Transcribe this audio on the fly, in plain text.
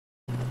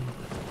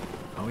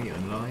we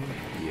online?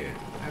 Yeah.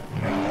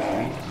 Okay, we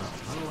are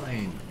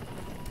online.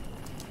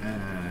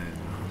 And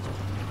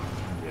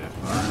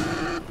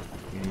yeah,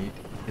 we need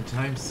a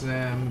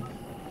timestamp.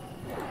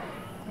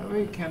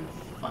 We can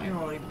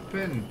finally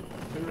pin.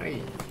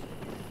 Hooray!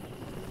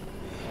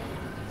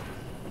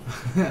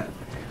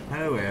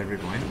 Hello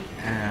everyone,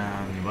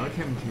 and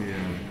welcome to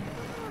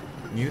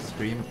a new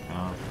stream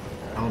of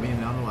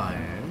Albion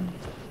Online.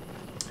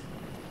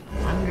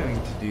 I'm going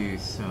to do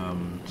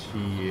some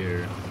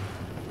tier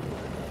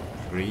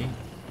 3,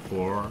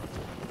 4,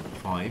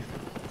 5,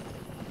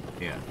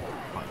 yeah,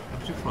 5,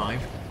 up to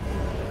 5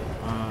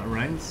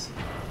 ranks.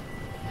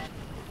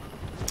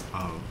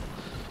 I'll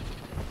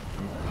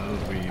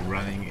be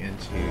running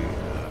into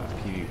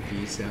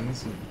PvP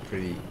zones. I'm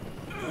pretty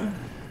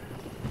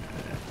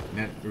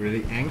not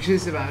really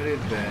anxious about it,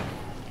 but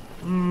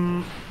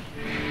not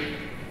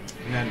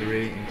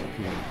really into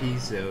PvP,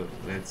 so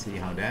let's see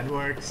how that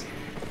works.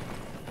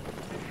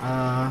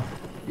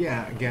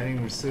 Yeah,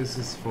 getting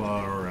resources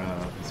for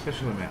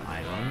especially my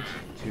island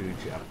to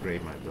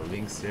upgrade my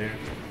buildings there,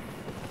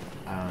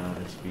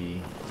 to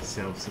be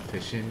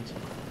self-sufficient.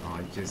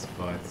 I just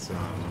bought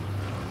some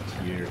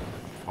tier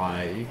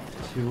 5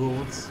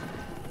 tools,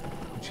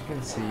 which you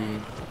can see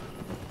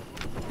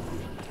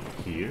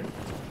here.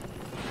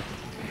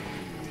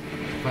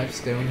 5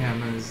 stone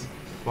hammers,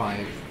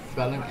 5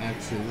 felling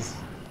axes,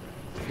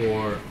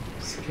 4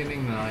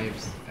 skinning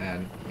knives,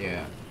 and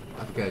yeah,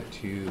 I've got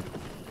 2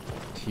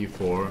 tier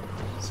 4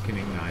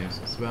 skinning knives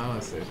as well,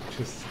 as I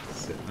just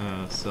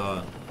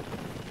saw.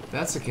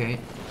 That's okay.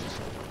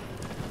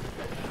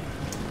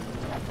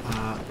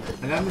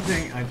 Another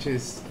thing I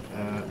just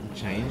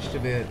changed a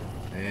bit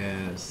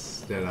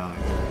is that I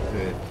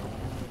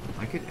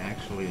could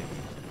actually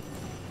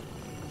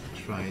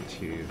try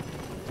to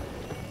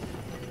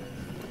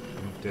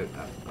move that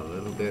up a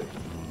little bit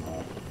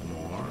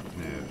more.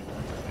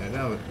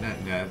 No,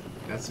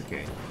 that's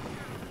okay.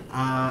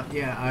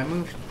 Yeah, I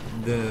moved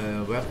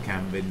the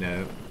webcam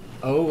window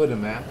over the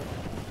map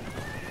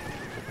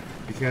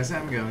because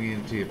I'm going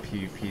into a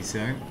PvP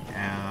zone,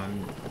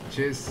 and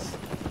just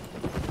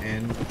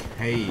in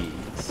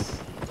case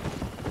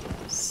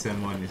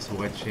someone is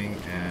watching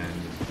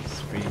and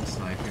stream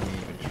sniping me,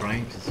 or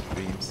trying to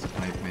stream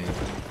snipe me,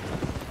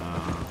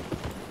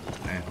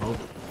 I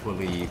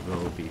hopefully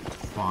will be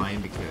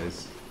fine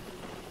because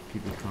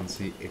people can't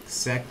see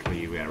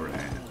exactly where I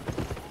am.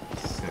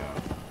 So,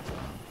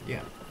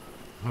 yeah,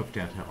 hope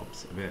that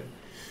helps a bit.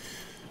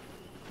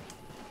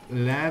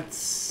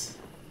 Let's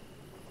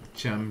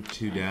jump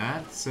to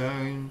that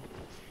zone.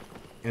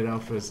 It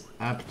offers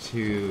up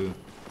to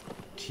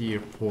tier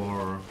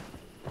 4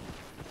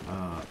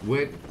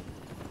 wood,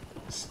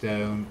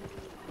 stone,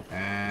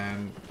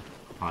 and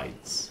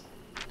heights.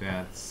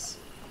 That's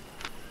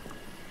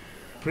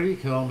pretty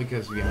cool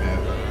because we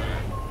have,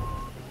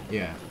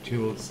 yeah,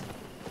 tools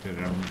that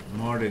are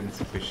more than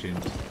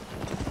sufficient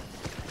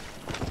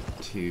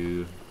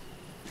to,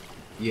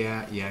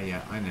 yeah,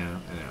 I know.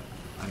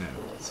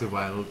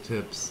 Survival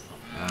tips,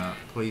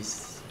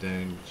 please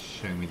don't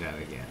show me that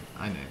again,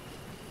 I know.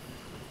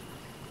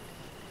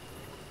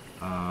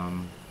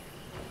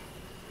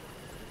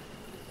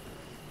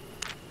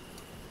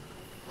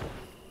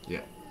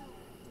 Yeah.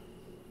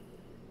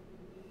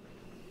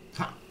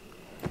 Ha!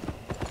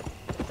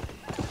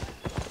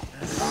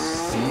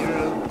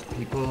 0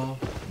 people?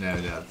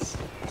 No, that's...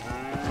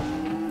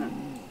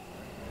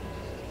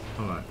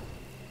 Hold on.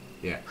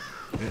 Yeah.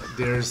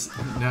 There's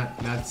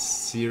not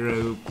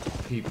 0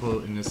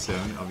 people in the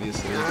zone,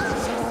 obviously.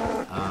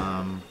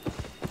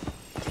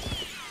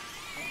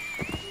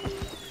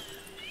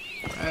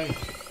 Hey,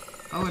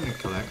 I want to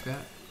collect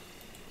that.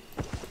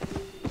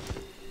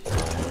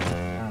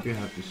 Do you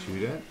have to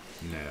shoot it?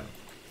 No.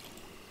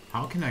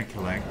 How can I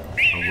collect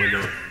a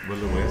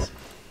Will-o-Wisp?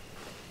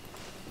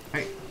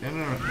 Hey, don't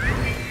run away.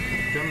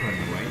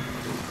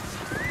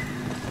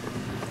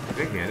 Did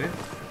I get it?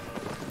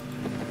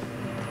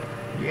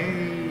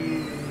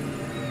 Yay!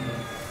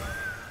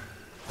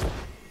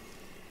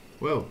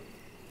 Whoa.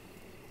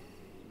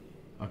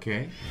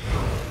 Okay.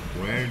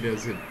 Where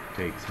does it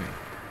take me?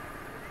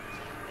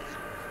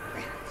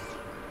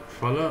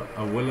 Follow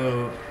a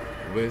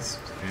Will-o-Wisp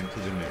into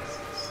the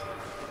mists.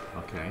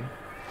 Okay.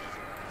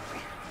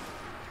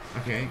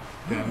 Okay,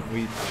 then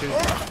we should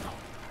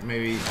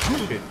maybe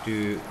should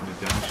do the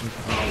dungeon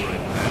crawl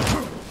right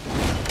now.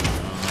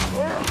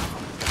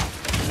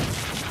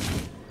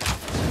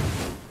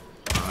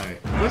 I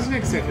wasn't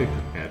exactly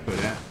prepared for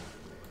that,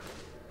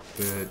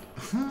 but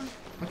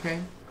okay,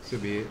 so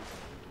be it.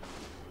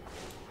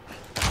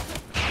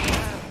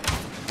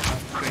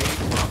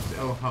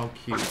 Oh, how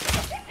cute!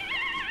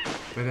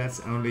 But that's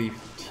only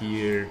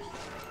tier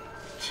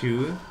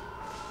 2,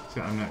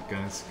 so I'm not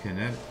gonna skin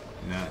it.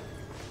 Not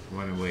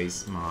want to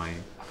waste my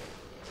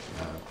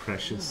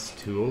precious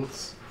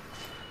tools.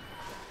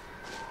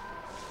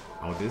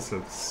 Oh, this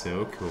looks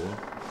so cool.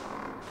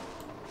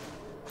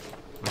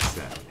 What's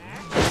that?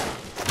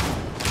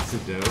 It's a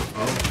dough.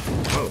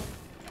 Oh,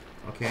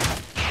 okay.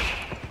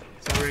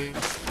 Sorry.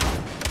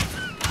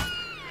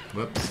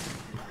 Whoops.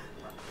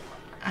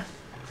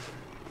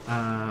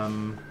 Yeah,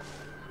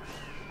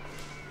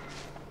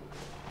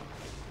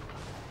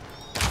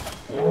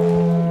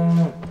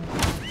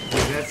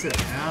 that's it.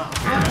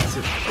 That's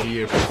a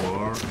tier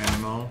 4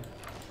 animal.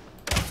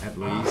 At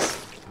least.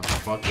 A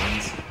fuck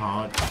one's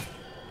hot.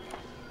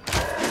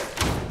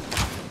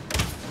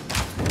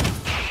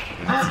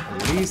 That's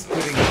at least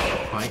putting a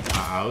fight.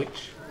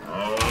 Ouch.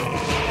 Oh.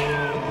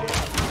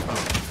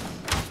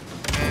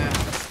 Yeah.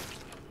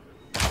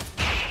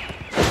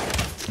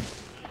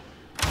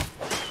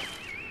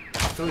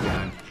 Go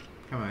down.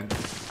 Come on.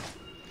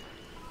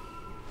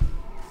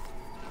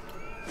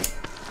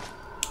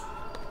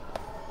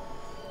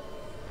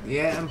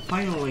 Yeah, and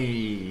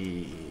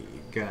finally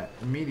got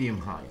medium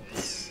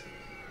heights.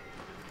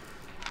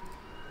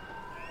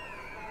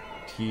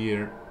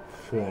 Tier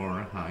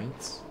 4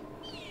 heights.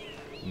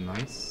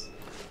 Nice.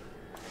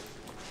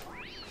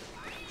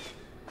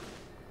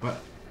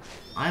 But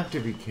I have to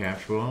be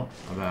careful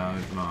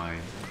about my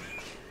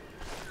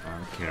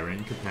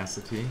carrying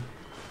capacity.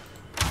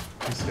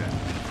 Who's that?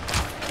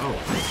 Oh,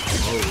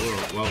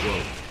 whoa.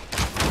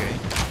 Okay.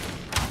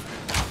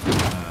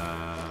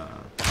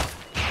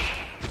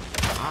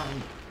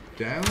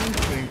 I don't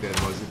think that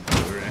was a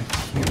cover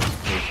actually.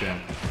 Take that.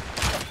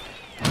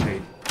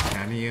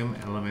 Titanium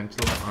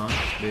elemental on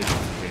this.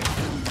 Okay.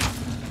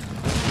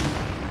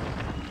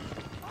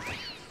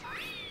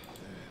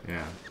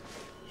 Yeah,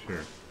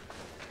 sure.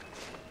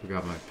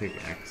 Forgot my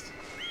pickaxe.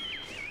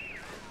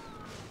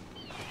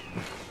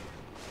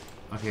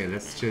 Okay,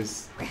 let's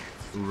just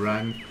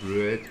run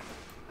through it.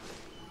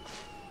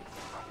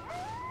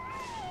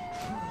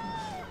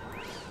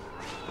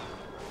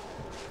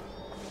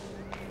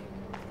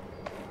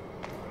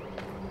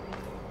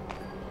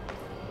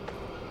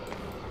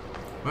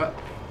 What?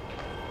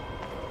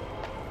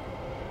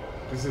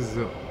 This is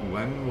a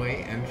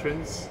one-way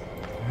entrance?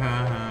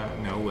 Haha,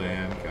 no way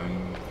I'm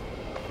going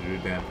through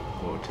that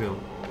portal.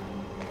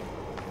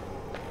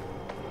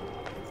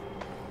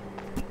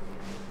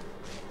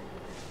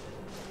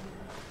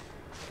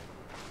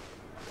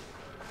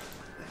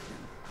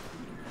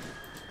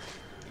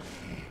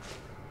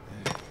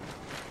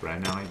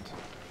 Granite.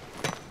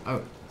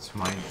 Oh, it's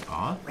mine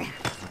off?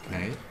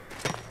 Okay.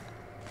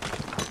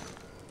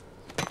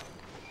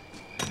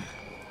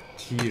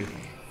 Tier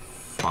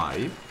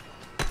 5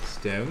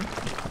 stone.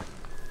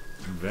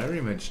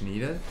 Very much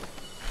needed.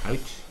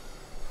 Ouch.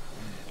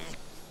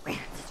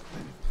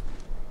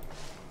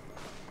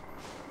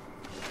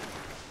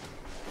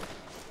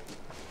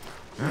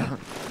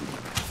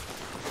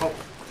 Oh,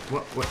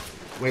 what,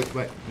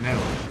 wait, no,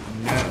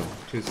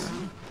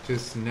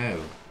 just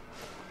no.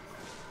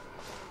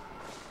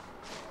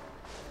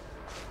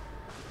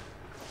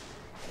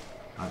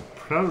 I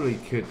probably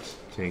could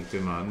take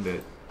them on,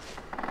 but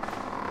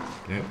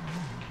nope.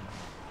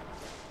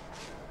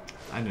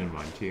 I didn't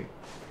want to.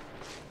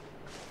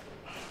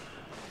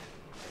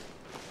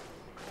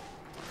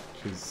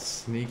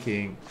 Just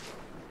sneaking.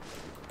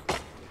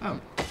 Oh,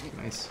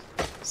 nice.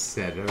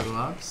 Cedar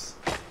logs.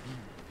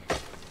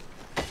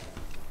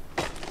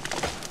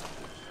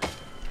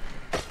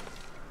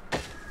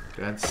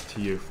 That's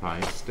tier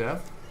 5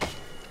 stuff.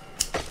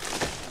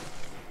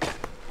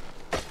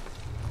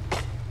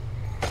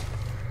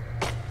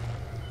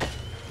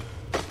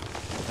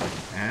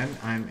 And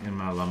I'm in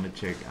my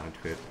lumberjack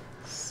outfit,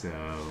 so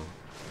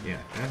yeah,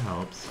 that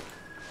helps.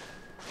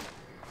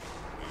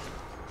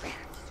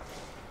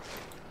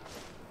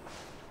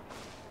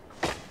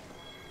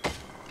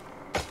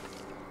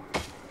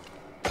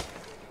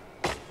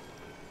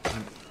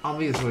 I'm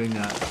obviously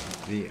not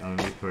the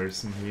only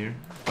person here,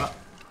 but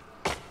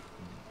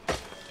I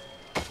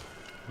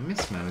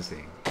miss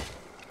mousing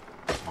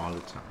all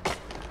the time.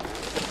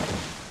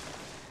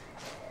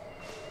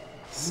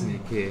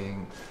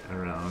 Sneaking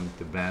around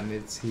the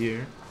bandits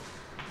here.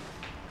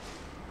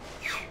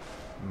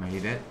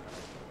 Made it.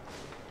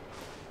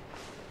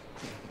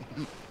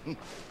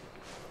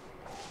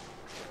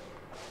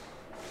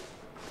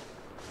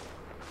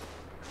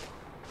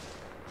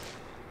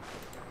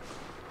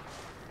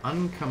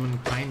 Uncommon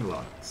pine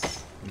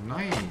logs.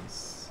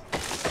 Nice.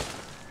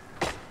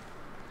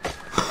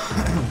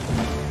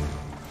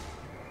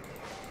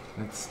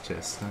 That's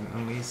just not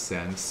only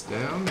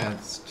sandstone,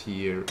 that's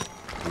tier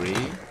 3.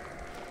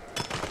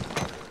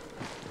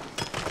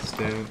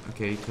 Stone,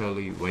 okay,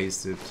 totally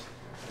wasted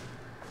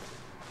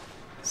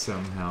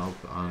some help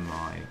on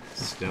my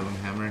stone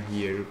hammer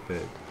here,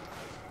 but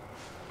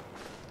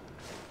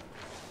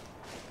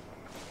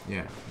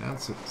yeah,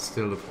 that's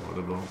still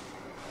affordable.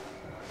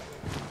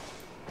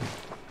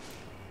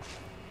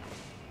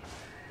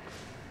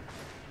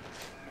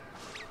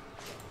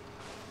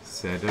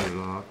 Cedar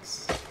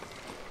logs.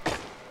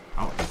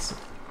 Oh, that's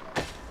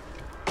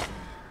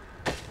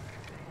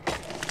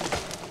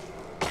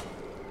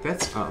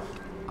up,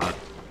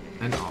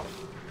 and off.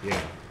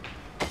 Yeah.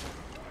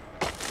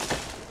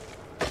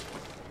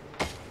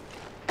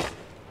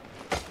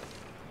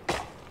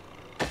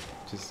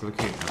 Just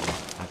looking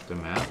at the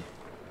map.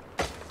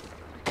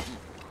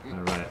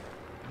 Alright.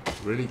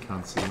 Really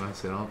can't see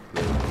myself.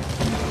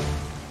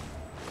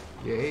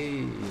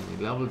 Yay!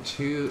 Level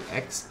 2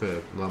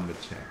 expert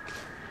lumberjack.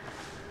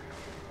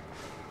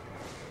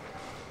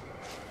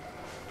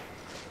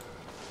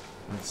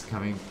 That's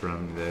coming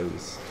from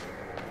those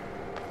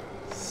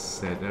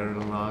cedar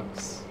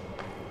logs.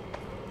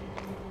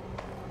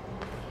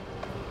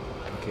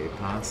 Okay,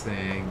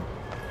 passing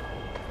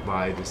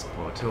by this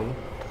portal.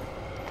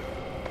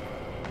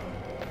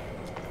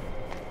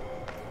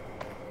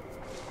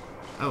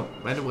 Oh,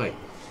 by the way.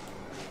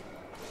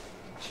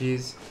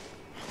 Cheese.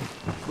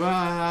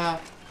 Wah!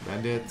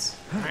 Bandits.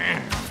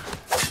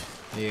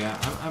 Yeah,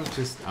 I'm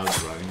just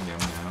outrunning them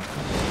now.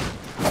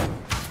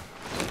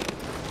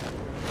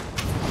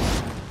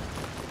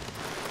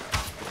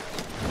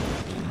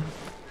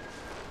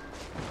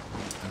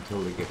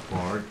 Until they get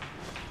bored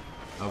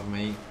of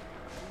me.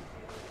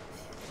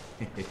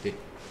 There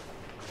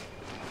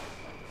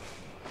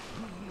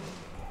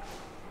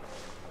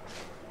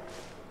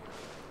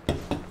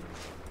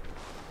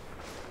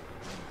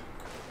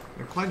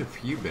are quite a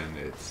few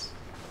bandits.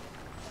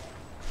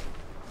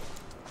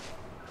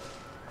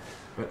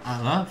 But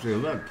I love the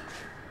look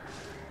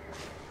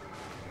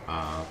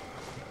of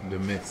the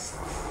mists.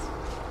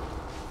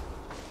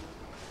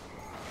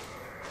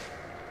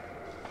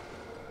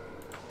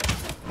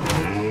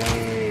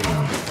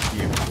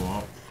 You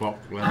fog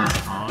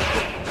lens on,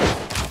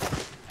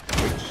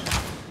 which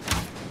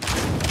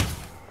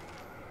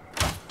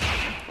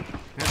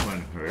that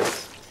one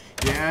hurts.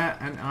 Yeah,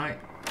 and I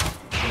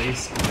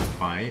placed a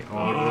buy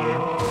order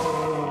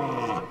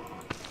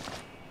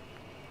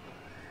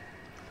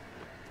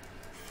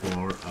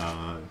for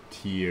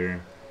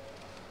tier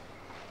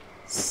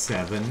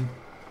 7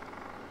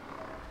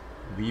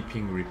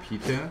 weeping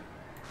repeater.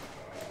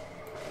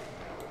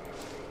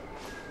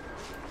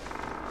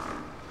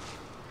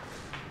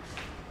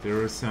 There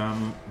are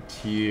some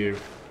tier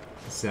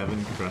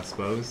 7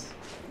 crossbows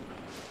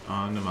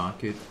on the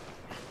market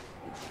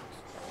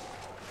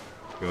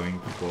going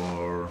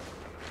for,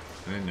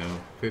 I don't know,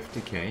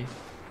 50k.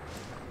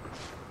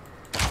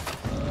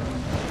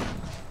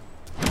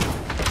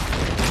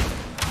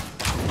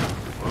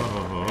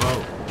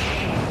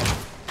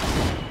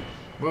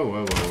 Whoa,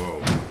 whoa, whoa,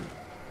 whoa.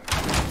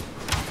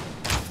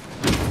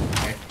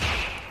 Okay.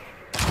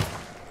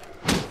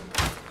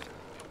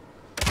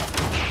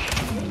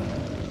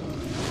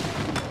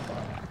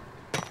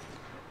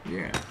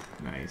 Yeah,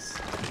 nice.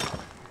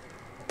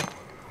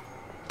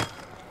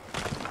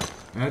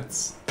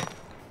 That's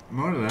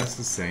more or less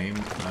the same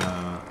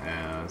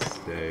as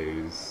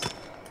those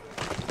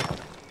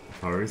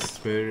forest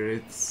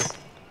spirits.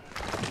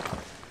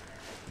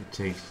 You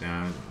take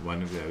down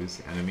one of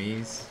those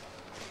enemies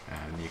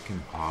and you can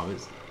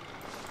harvest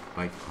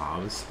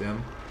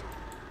them.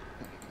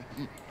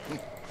 Eat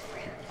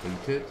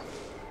it.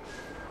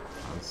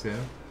 Also.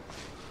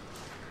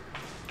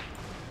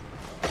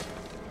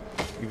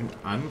 Even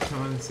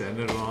uncommon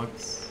cedar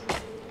logs.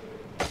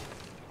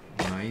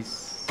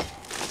 Nice.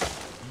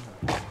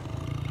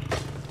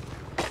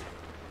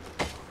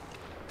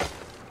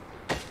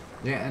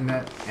 Yeah, and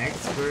that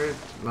expert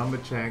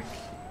lumberjack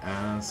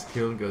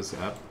skill goes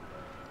up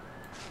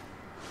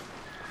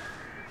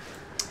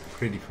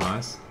pretty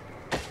fast.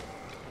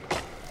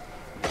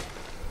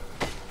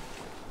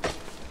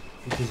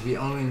 Because we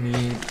only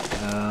need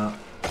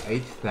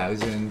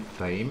 8,000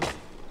 fame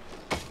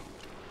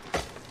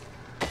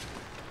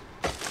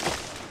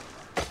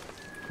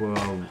for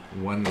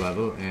one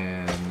level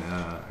in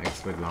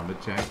expert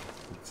lumberjack.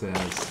 It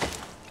says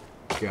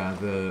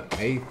gather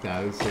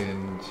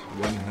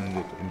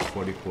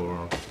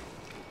 8,144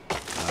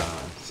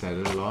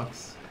 cedar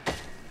logs,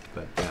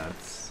 but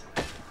that's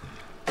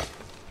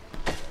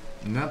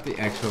not the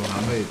actual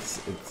number.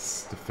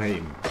 It's the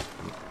fame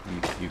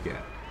you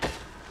get.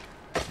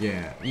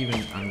 Yeah,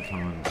 even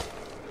uncommon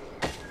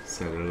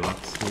cedar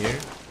logs here.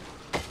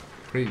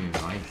 Pretty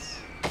nice.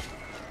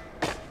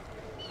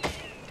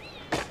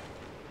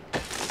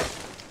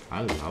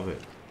 I love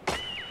it.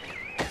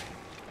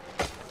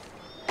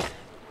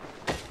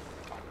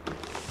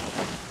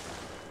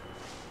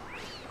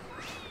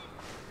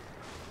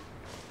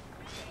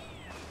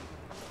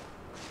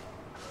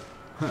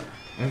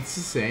 It's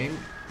the same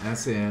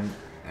as in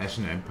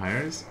Ashen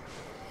Empires.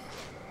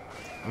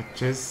 I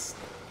just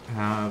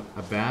have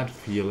a bad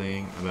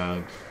feeling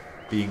about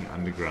being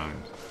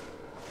underground.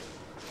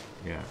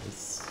 Yeah,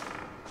 it's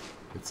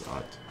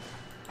odd.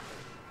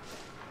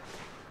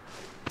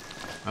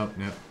 Oh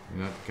no, I'm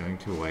not going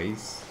to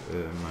waste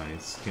my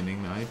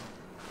skinning knife.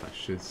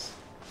 Precious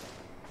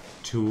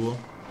tool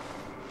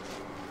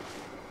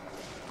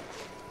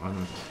on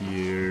a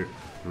tier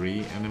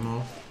 3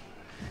 animal.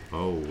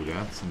 Oh,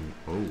 that's a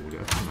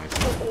nice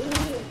one.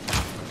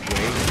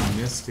 Great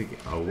mystic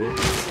owl.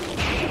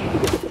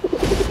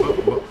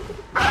 Whoa.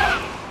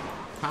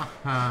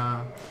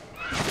 Haha.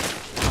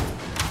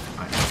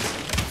 I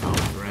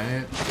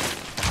outran it.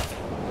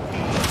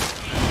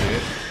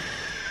 Good.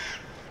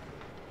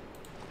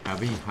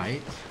 Heavy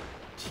height.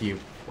 Tier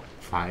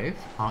 5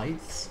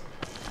 heights.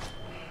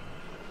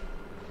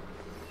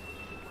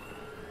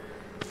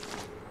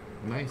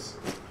 Nice.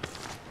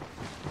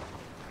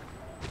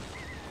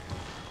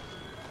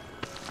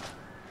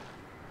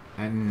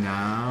 And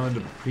now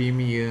the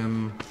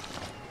premium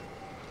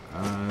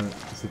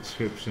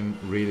subscription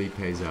really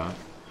pays off.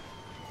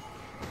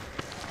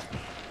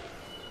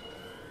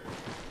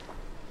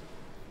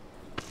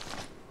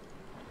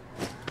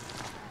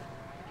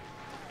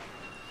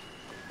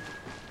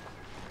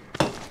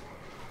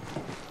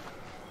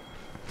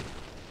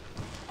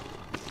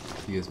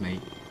 Excuse me.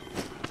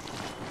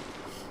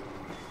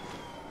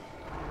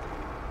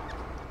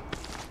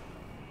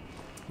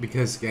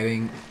 Because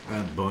getting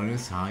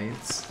bonus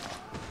heights,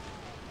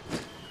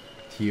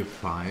 tier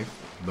 5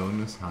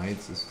 bonus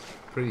heights is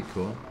pretty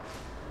cool.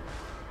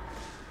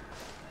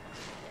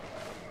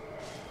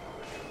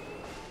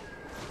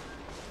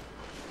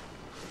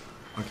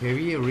 Okay,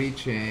 we are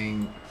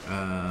reaching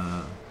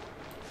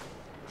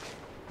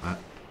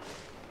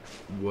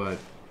what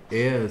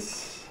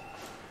is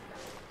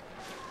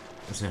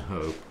as a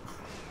hope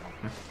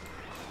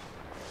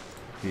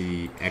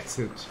the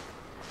exit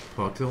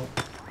portal.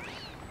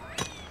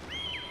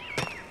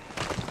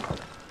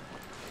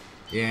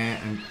 Yeah,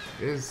 and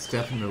there's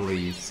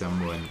definitely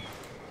someone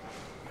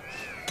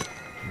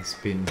who's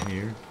been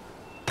here.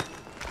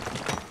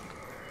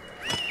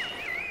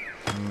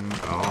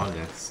 Oh,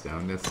 that's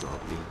stone, that's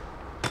lovely.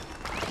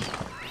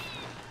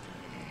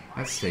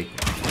 Let's take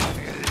one.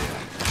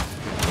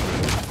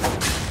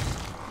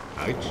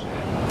 Ouch.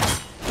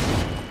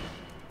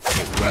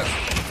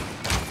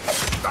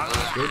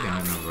 Go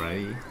down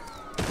already.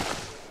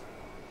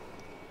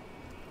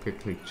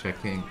 Quickly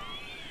checking.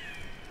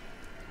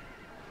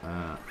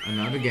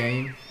 Another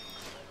game.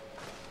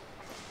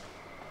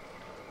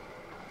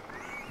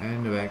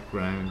 And the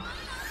background.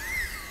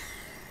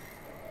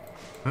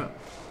 Huh.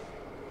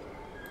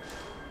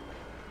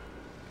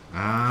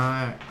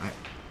 I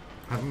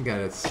haven't got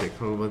a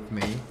sickle with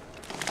me.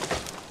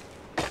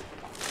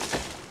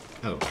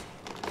 Oh.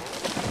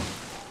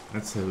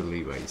 That's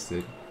totally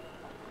wasted.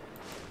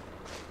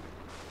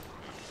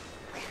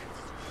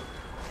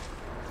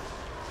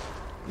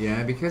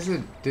 Yeah, because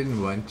I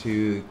didn't want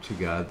to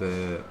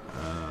gather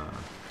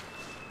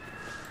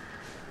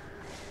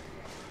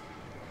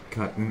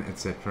cotton,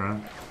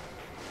 etc.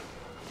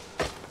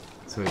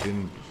 So I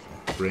didn't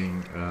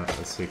bring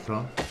a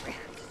sickle.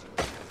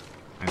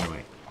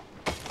 Anyway.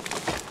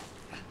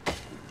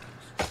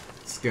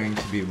 It's going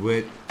to be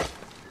wood,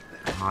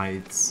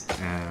 heights,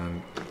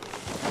 and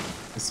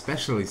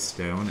especially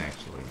stone,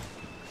 actually.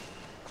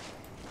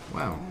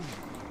 Wow.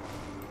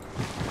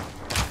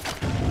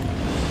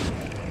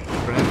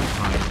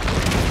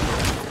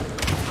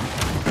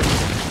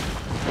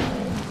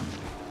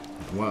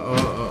 Whoa,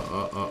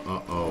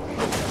 oh.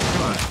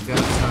 Come on,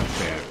 that's not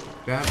fair.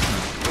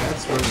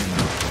 That's really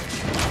not fair.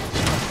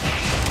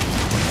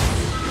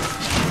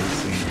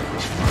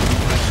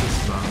 Precious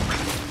bomb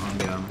on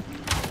them.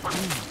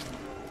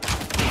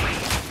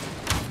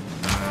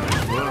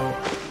 Whoa.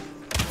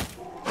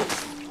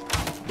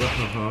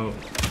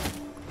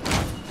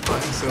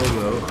 I'm so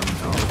low on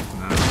health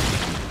now.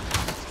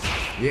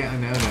 Yeah, I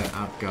know that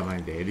I've got my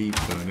daily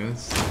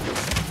bonus.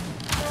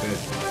 But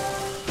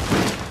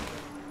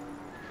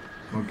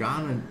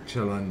Morgana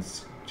challenge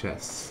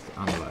chest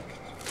unlocked.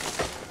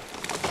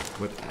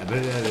 Whatever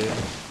that is.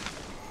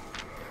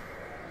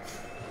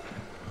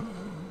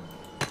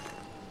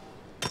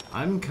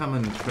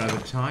 Uncommon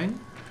travertine.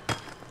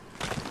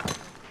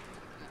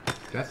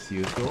 That's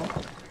useful.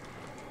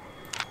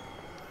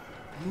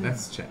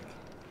 Let's check.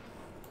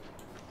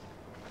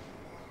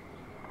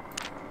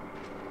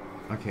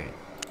 Okay.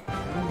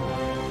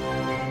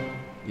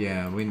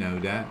 Yeah, we know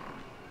that.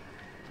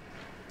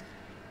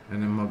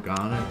 And a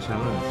Morgana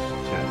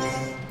challenge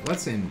chest.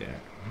 What's in there?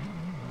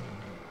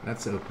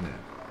 Let's open it.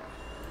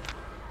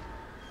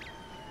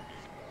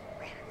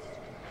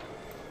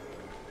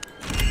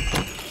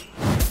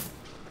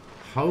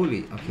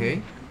 Holy,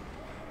 okay.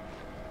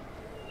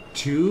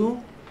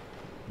 2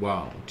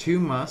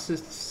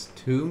 Master's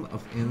Tomb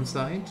of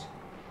Insight.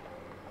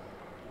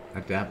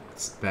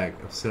 Adapts Bag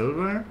of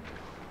Silver.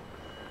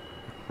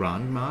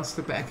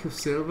 Grandmaster Bag of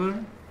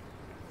Silver.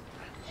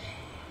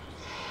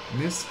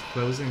 Mist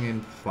closing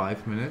in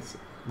 5 minutes.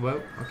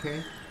 Well,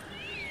 okay.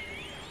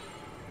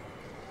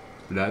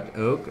 Blood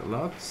Oak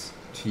Locks,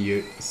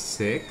 tier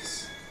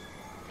 6.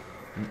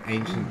 An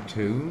Ancient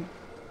Tomb,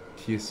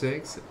 tier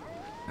 6.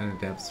 And a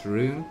Depth's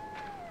Rune.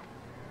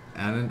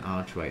 And an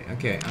Archway.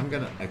 Okay, I'm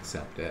gonna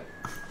accept it.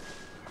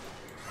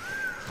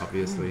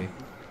 Obviously.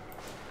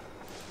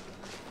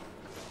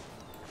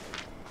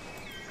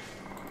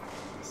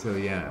 So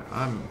yeah,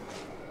 I'm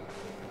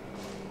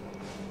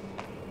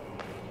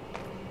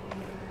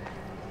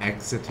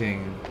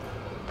exiting.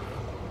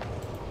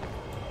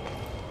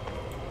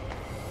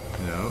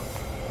 No.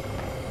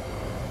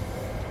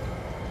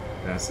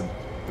 That's a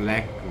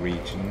black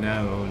region.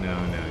 No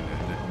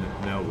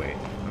way.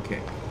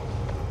 Okay.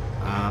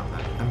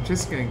 I'm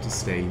just going to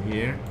stay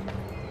here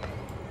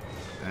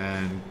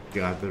and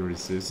gather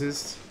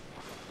resources.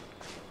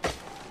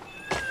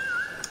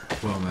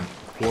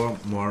 4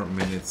 more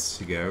minutes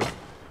to go.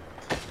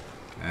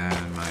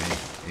 And my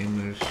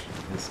English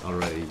is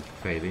already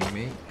failing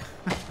me.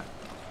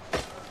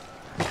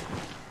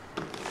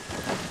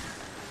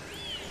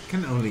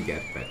 can only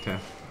get better.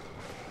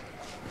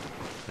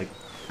 Like,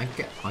 I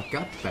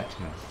got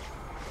better.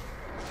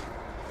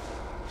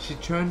 She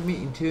turned me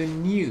into a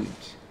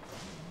newt.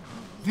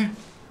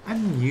 A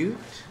newt?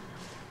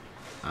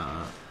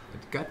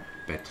 It got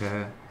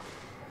better.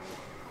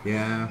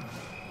 Yeah,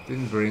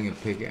 didn't bring a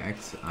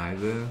pickaxe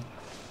either.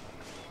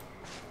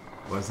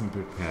 Wasn't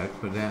prepared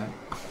for that,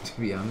 to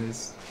be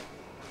honest.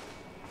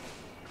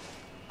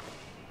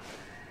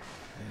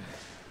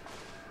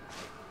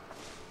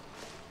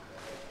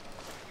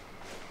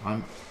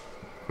 I'm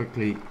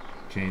quickly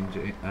taking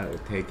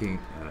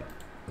a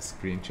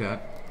screenshot.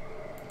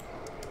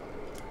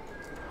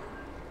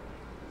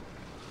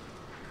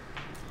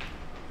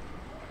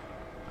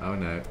 Oh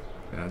no,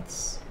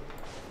 that's...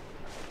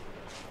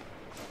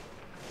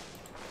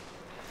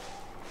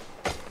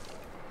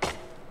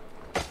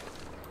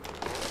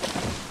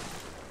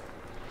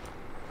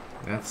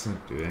 That's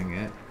not doing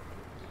it.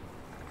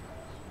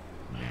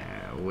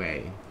 No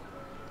way.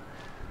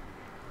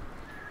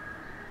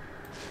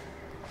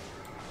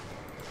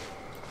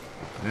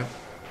 Nope.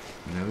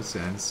 No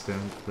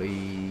sandstone,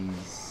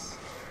 please.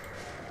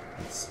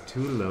 It's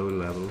too low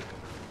level.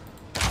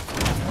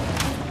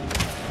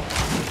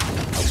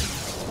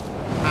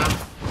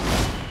 Ah!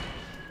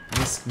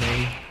 Missed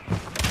me.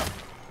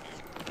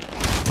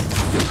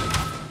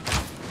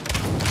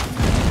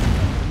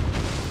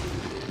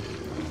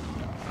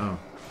 Oh.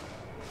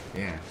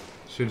 Yeah.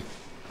 Should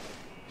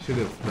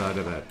have thought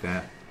about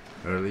that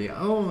earlier.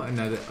 Oh,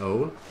 another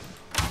O.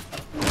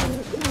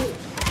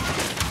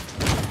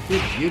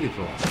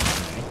 Beautiful.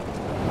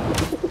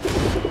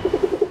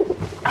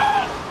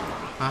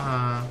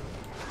 Haha.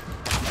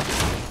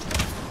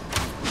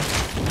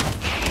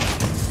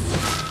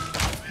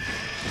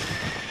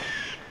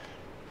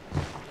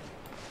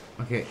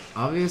 Okay,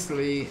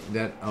 obviously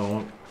that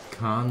owl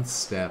can't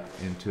step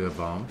into a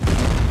bomb.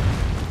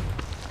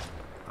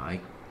 I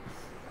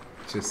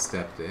just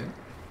stepped in.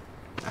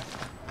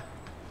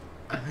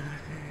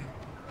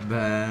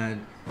 But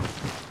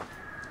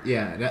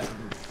yeah, that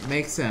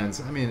makes sense.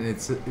 I mean,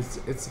 it's a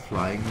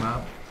flying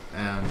map,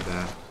 and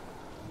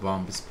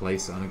bomb is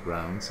placed on the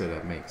ground, so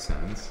that makes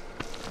sense.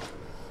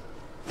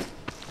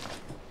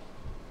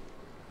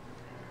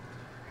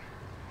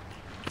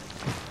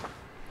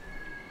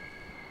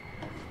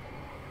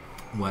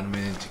 One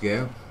minute to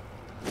go.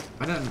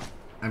 But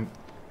I'm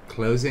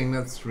closing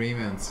that stream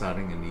and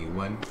starting a new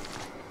one.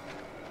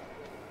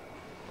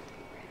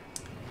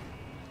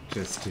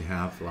 Just to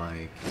have,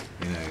 like,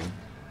 you know,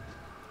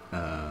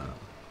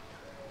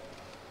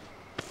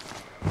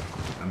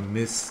 a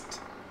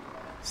missed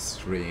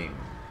stream.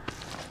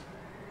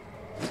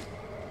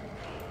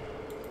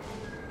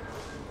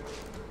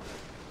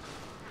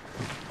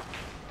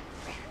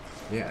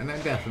 Yeah, and I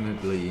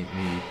definitely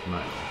need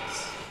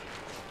mods.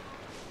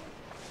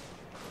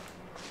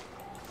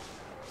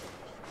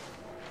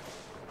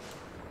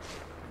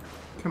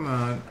 Come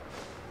on,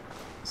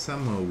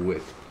 some more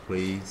wood,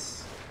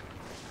 please.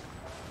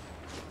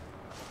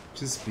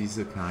 Just be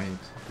so kind.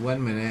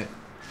 1 minute.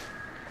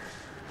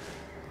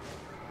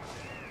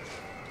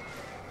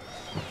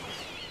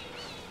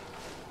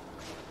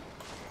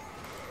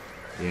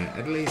 Yeah,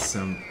 at least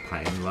some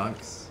pine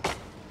logs.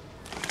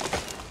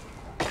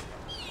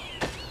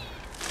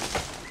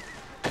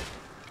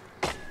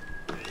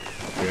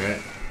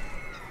 Good.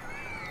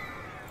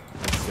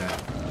 What's that?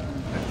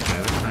 A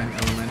travertine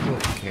elemental?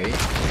 Okay.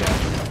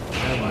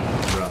 That one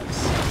drops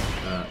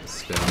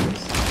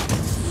stones.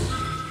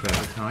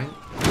 Travertine.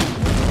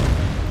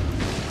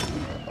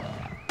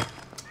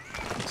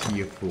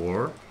 Tier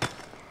 4.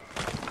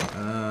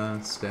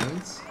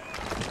 Stones.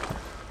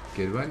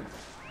 Good one.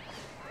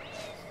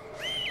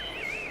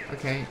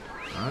 Okay,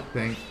 I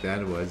think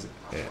that was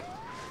it.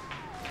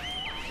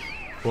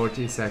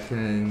 40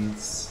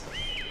 seconds.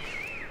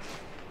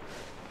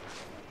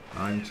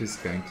 I'm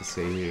just going to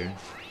stay here.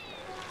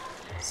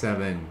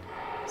 7,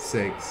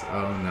 6,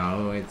 oh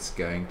no, it's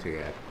going to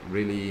get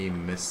really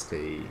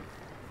misty.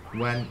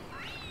 1,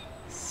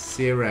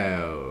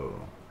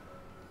 0.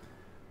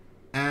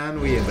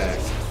 And we are back.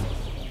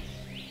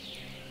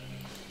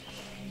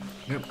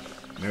 Nope,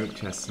 no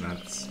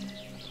chestnuts.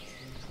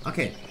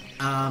 Okay,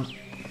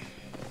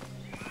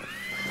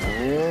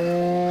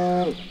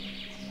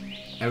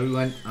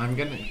 everyone, I'm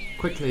gonna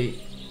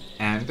quickly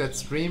end that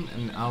stream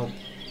and I'll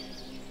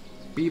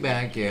be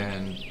back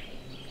in,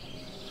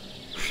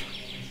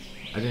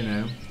 I don't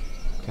know,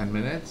 10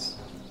 minutes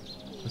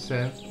or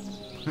so.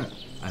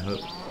 I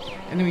hope.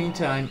 In the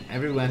meantime,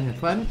 everyone have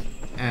fun,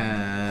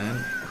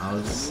 and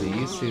I'll see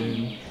you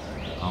soon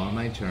on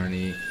my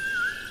journey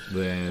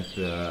with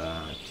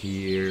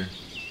tier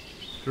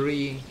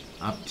 3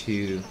 up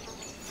to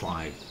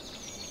 5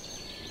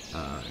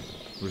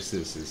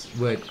 resources: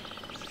 wood,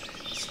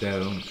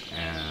 stone,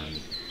 and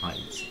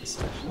heights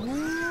especially.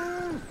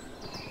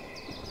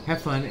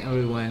 Have fun,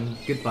 everyone.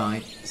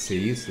 Goodbye. See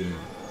you soon.